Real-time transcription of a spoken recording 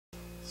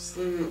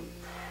So,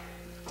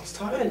 I was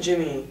talking to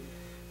Jimmy,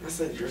 and I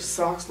said, your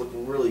socks look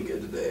really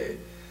good today.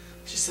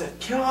 She said,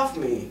 get off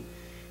me.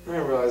 And I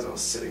realized I was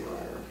sitting on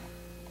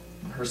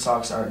her. Her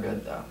socks are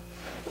good, though.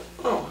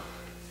 Oh,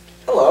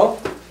 hello.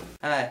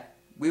 Hi,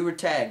 we were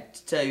tagged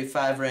to tell you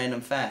 5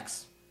 random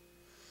facts.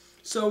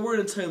 So we're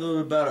going to tell you a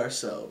little bit about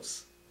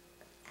ourselves.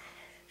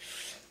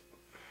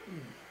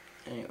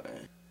 Anyway.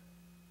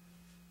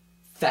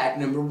 Fact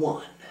number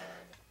 1.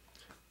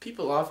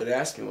 People often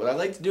ask me what I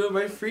like to do in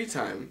my free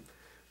time.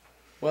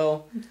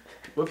 Well,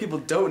 what people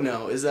don't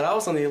know is that I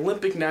was on the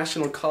Olympic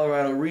National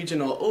Colorado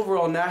Regional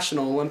Overall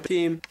National Olympic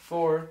team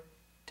for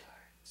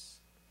darts.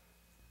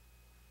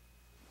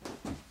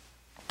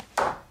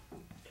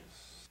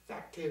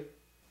 Fact 2.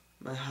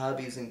 My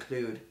hobbies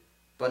include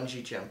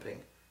bungee jumping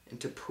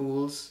into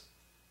pools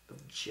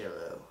of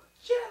jello.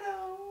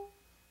 Jello.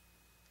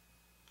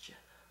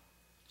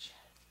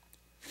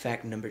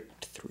 Fact number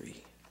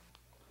 3.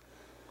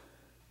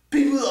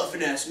 People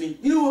often ask me,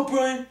 you know what,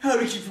 Brian? How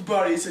to keep your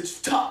body in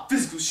such top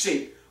physical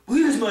shape? Well,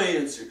 here's my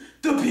answer.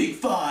 The Big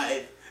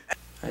 5.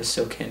 I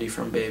steal candy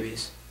from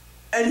babies.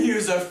 And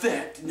here's our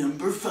fact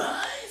number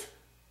 5.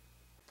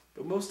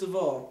 But most of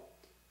all,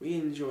 we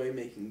enjoy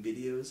making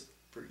videos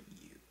for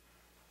you.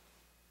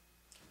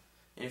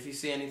 And if you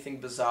see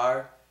anything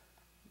bizarre,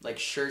 like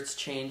shirts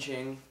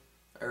changing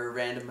or a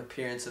random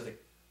appearance of a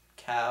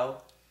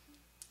cow,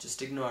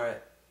 just ignore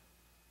it.